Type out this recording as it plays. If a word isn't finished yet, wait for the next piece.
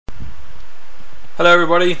Hello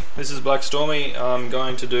everybody, this is Black Stormy. I'm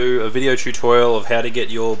going to do a video tutorial of how to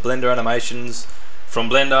get your Blender animations from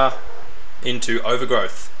Blender into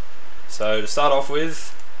Overgrowth. So to start off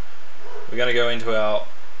with, we're going to go into our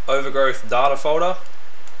Overgrowth data folder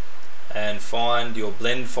and find your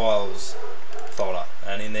blend files folder,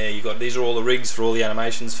 and in there you've got, these are all the rigs for all the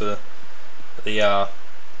animations for the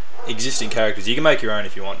existing characters. You can make your own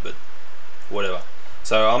if you want, but whatever.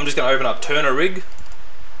 So I'm just going to open up Turner Rig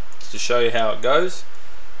to show you how it goes.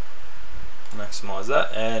 Maximize that,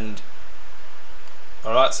 and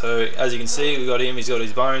alright, so as you can see, we've got him, he's got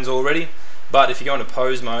his bones already, but if you go into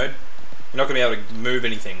pose mode, you're not going to be able to move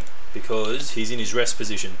anything because he's in his rest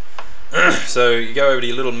position. So you go over to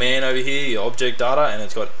your little man over here, your object data, and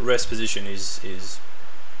it's got rest position is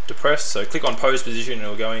depressed, so click on pose position and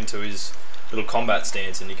it'll go into his little combat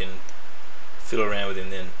stance and you can fiddle around with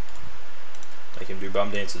him then. Make him do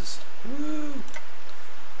bum dances. Woo!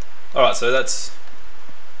 Alright, so that's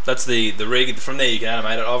the rig. From there you can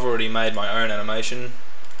animate it. I've already made my own animation.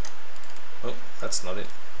 Oh, that's not it.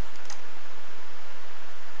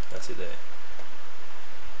 That's it there.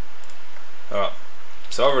 Alright,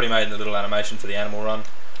 so I've already made a little animation for the animal run.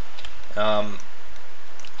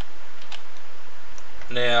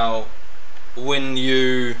 Now, when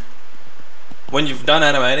you've done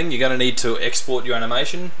animating, you're going to need to export your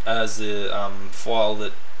animation as the file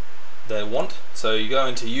that they want. So you go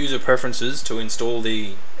into user preferences to install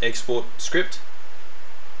the export script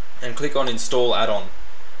and click on install add-on.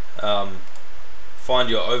 Find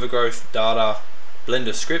your Overgrowth data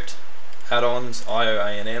Blender script, add-ons,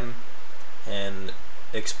 IOANM, and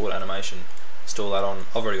export animation. Install add-on.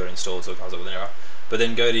 I've already got it installed, so it comes up with an error. But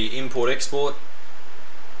then go to import export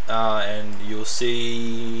and you'll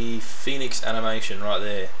see Phoenix animation right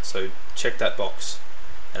there, so check that box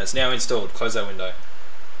and it's now installed. Close that window.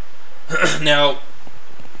 Now,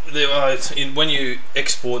 when you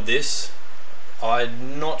export this,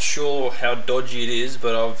 I'm not sure how dodgy it is,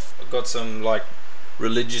 but I've got some like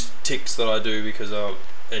religious tics that I do because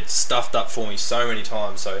it's stuffed up for me so many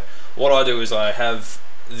times. So what I do is I have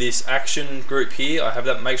this action group here, I have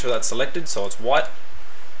that, make sure that's selected so it's white.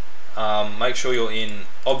 Make sure you're in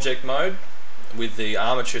object mode with the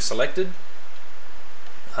armature selected.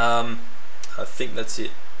 I think that's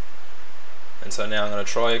it. And so now I'm going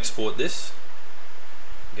to try export this.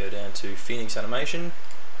 Go down to Phoenix animation,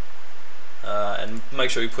 and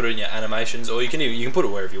make sure you put it in your animations, or you can put it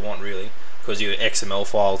wherever you want really, because your XML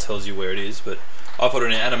file tells you where it is. But I put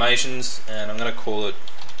it in animations, and I'm going to call it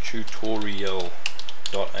tutorial.anm.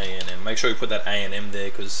 Make sure you put that ANM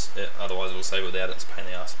there, because otherwise it'll save without it. It's a pain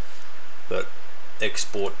in the ass. But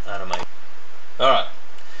export animation. Alright,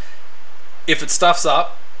 if it stuffs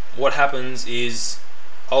up, what happens is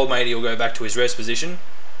old matey will go back to his rest position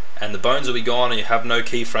and the bones will be gone and you have no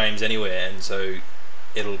keyframes anywhere, and so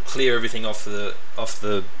it'll clear everything off the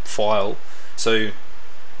file. So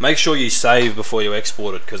make sure you save before you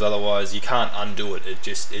export it, because otherwise you can't undo it.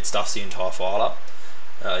 It stuffs the entire file up.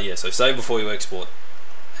 Yeah, so save before you export.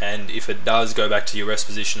 And if it does go back to your rest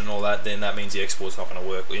position and all that, then that means the export's not going to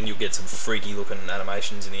work, and you'll get some freaky looking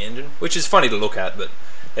animations in the engine, which is funny to look at, but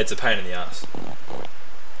it's a pain in the ass.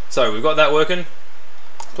 So we've got that working.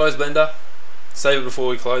 Close Blender, save it before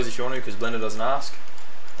we close if you want to, because Blender doesn't ask.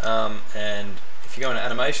 And if you go into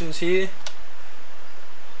animations here,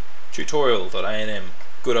 tutorial.anm,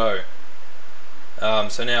 good-o.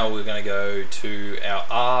 So now we're going to go to our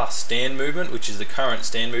R stand movement, which is the current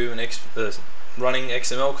stand movement running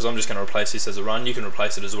XML, because I'm just going to replace this as a run. You can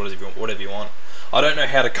replace it as whatever you want. I don't know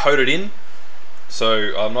how to code it in,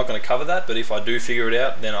 so I'm not going to cover that, but if I do figure it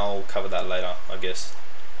out, then I'll cover that later, I guess.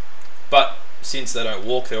 But since they don't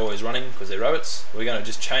walk, they're always running because they're rabbits, we're going to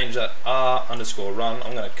just change that R_run.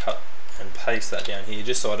 I'm going to cut and paste that down here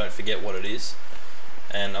just so I don't forget what it is,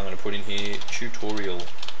 and I'm going to put in here tutorial.anm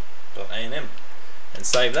and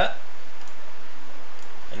save that.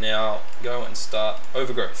 And now go and start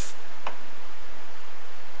Overgrowth.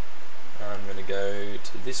 I'm going to go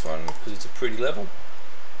to this one because it's a pretty level.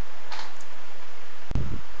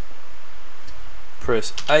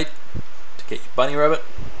 Press 8 to get your bunny rabbit.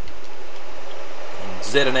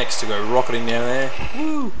 Z and X to go rocketing down there.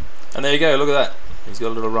 Woo! And there you go, look at that. He's got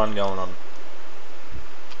a little run going on.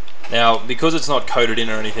 Now, because it's not coded in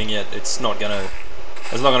or anything yet, it's not gonna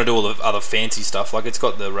do all the other fancy stuff. Like, it's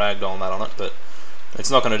got the ragdoll and that on it, but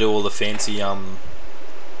it's not gonna do all the fancy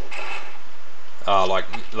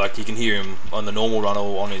like you can hear him on the normal run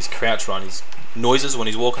or on his crouch run, his noises when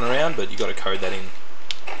he's walking around, but you got to code that in.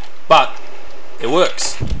 But it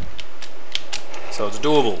works, so it's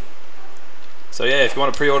doable. So yeah, if you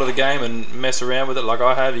want to pre-order the game and mess around with it like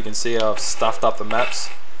I have, you can see how I've stuffed up the maps.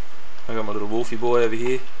 I got my little Wolfie boy over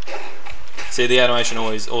here. See, the animation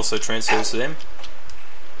always also transfers to them.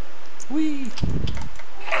 Whee!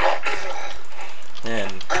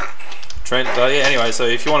 And Trent, yeah, anyway, so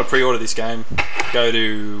if you want to pre-order this game, go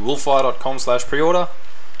to wolfire.com/pre-order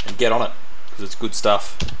and get on it, because it's good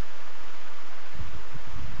stuff.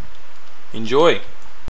 Enjoy!